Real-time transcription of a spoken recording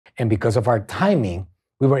And because of our timing,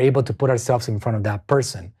 we were able to put ourselves in front of that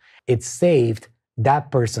person. It saved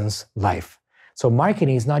that person's life. So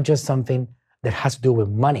marketing is not just something that has to do with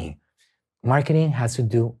money. Marketing has to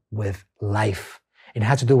do with life. It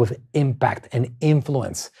has to do with impact and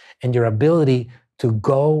influence and your ability to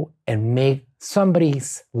go and make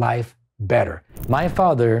somebody's life better. My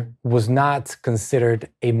father was not considered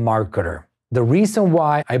a marketer. The reason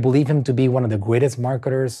why I believe him to be one of the greatest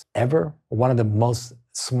marketers ever, one of the most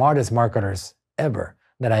smartest marketers ever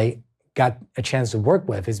that I got a chance to work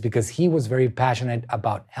with is because he was very passionate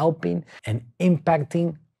about helping and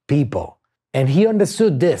impacting people. And he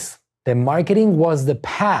understood this, that marketing was the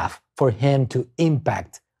path for him to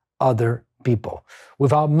impact other people.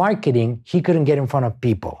 Without marketing, he couldn't get in front of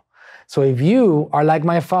people. So if you are like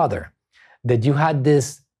my father, that you had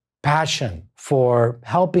this passion for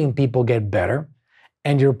helping people get better,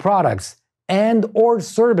 and your products and or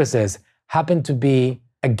services happen to be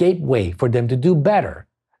a gateway for them to do better,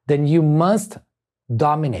 then you must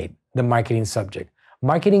dominate the marketing subject.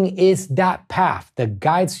 Marketing is that path that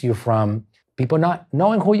guides you from people not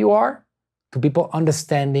knowing who you are to people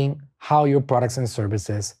understanding how your products and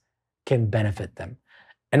services can benefit them.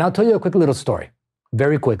 And I'll tell you a quick little story,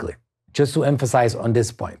 very quickly, just to emphasize on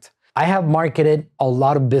this point. I have marketed a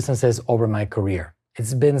lot of businesses over my career.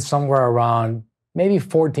 It's been somewhere around maybe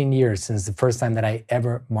 14 years since the first time that I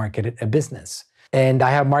ever marketed a business. And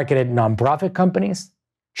I have marketed nonprofit companies,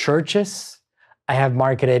 churches. I have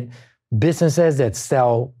marketed businesses that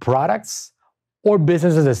sell products or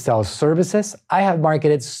businesses that sell services. I have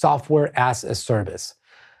marketed software as a service.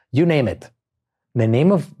 You name it. The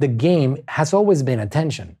name of the game has always been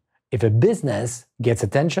attention. If a business gets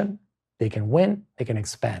attention, they can win, they can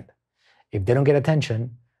expand. If they don't get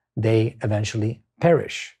attention, they eventually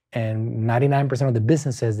perish. And 99% of the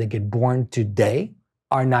businesses that get born today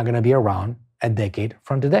are not going to be around a decade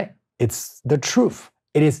from today. It's the truth.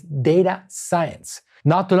 It is data science.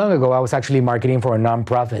 Not too long ago, I was actually marketing for a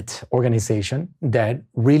nonprofit organization that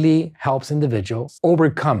really helps individuals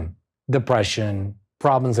overcome depression,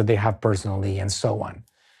 problems that they have personally, and so on.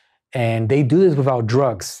 And they do this without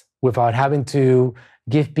drugs, without having to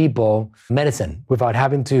give people medicine, without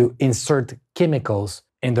having to insert chemicals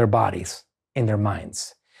in their bodies, in their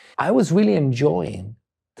minds. I was really enjoying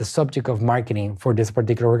the subject of marketing for this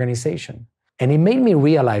particular organization. And it made me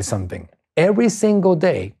realize something. Every single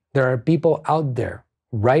day, there are people out there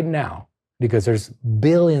right now, because there's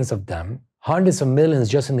billions of them, hundreds of millions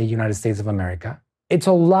just in the United States of America. It's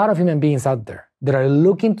a lot of human beings out there that are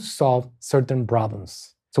looking to solve certain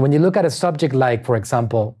problems. So when you look at a subject like, for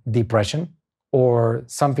example, depression, or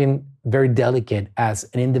something very delicate as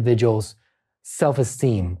an individual's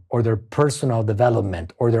self-esteem or their personal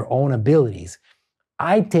development or their own abilities,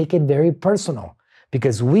 I take it very personal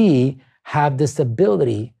because we have this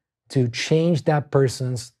ability to change that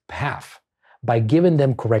person's path by giving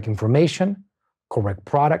them correct information, correct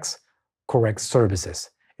products, correct services.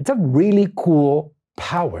 It's a really cool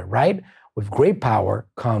power, right? With great power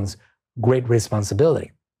comes great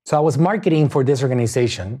responsibility. So I was marketing for this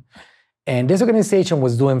organization, and this organization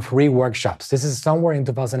was doing free workshops. This is somewhere in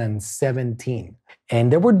 2017.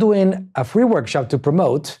 And they were doing a free workshop to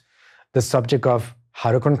promote the subject of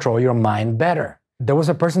how to control your mind better. There was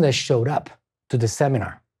a person that showed up to the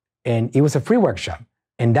seminar, and it was a free workshop.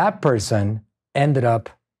 And that person ended up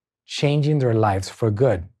changing their lives for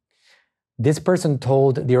good. This person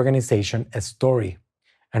told the organization a story,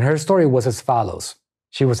 and her story was as follows.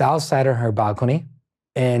 She was outside on her balcony,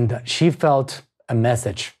 and she felt a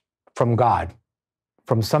message from God,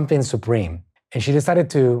 from something supreme. And she decided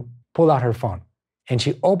to pull out her phone. And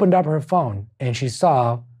she opened up her phone and she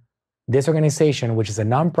saw this organization, which is a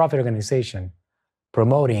nonprofit organization,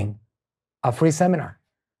 promoting a free seminar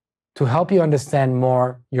to help you understand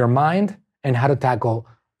more your mind and how to tackle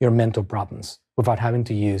your mental problems without having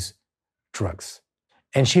to use drugs.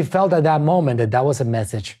 And she felt at that moment that that was a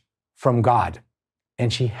message from God.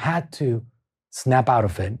 And she had to snap out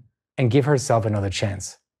of it and give herself another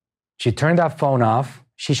chance. She turned that phone off.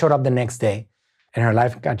 She showed up the next day and her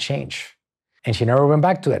life got changed. And she never went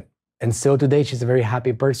back to it. And still today, she's a very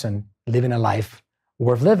happy person living a life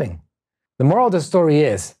worth living. The moral of the story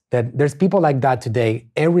is that there's people like that today,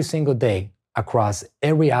 every single day, across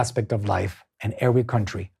every aspect of life and every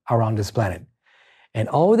country around this planet. And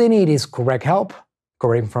all they need is correct help,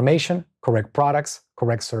 correct information, correct products,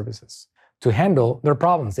 correct services to handle their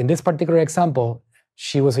problems. In this particular example,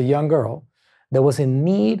 she was a young girl that was in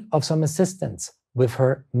need of some assistance with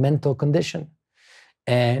her mental condition.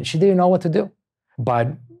 And she didn't know what to do. But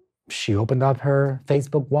she opened up her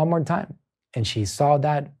Facebook one more time and she saw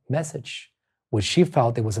that message, which she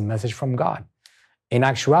felt it was a message from God. In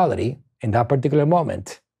actuality, in that particular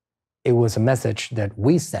moment, it was a message that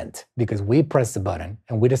we sent because we pressed the button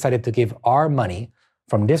and we decided to give our money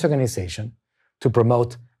from this organization to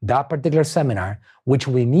promote that particular seminar, which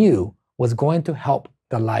we knew was going to help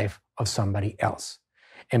the life of somebody else.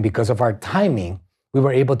 And because of our timing, we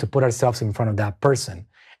were able to put ourselves in front of that person.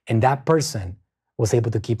 And that person was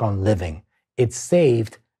able to keep on living. It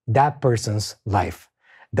saved that person's life.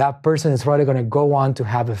 That person is probably going to go on to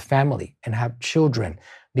have a family and have children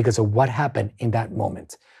because of what happened in that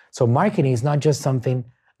moment. So marketing is not just something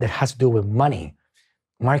that has to do with money.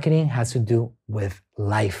 Marketing has to do with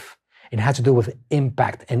life. It has to do with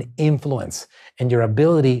impact and influence and your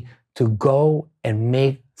ability to go and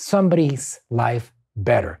make somebody's life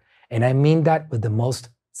better. And I mean that with the most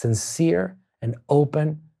sincere and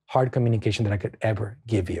open heart communication that I could ever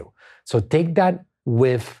give you. So take that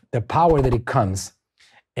with the power that it comes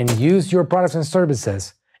and use your products and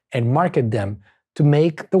services and market them to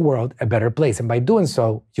make the world a better place. And by doing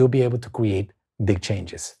so, you'll be able to create big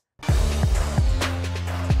changes.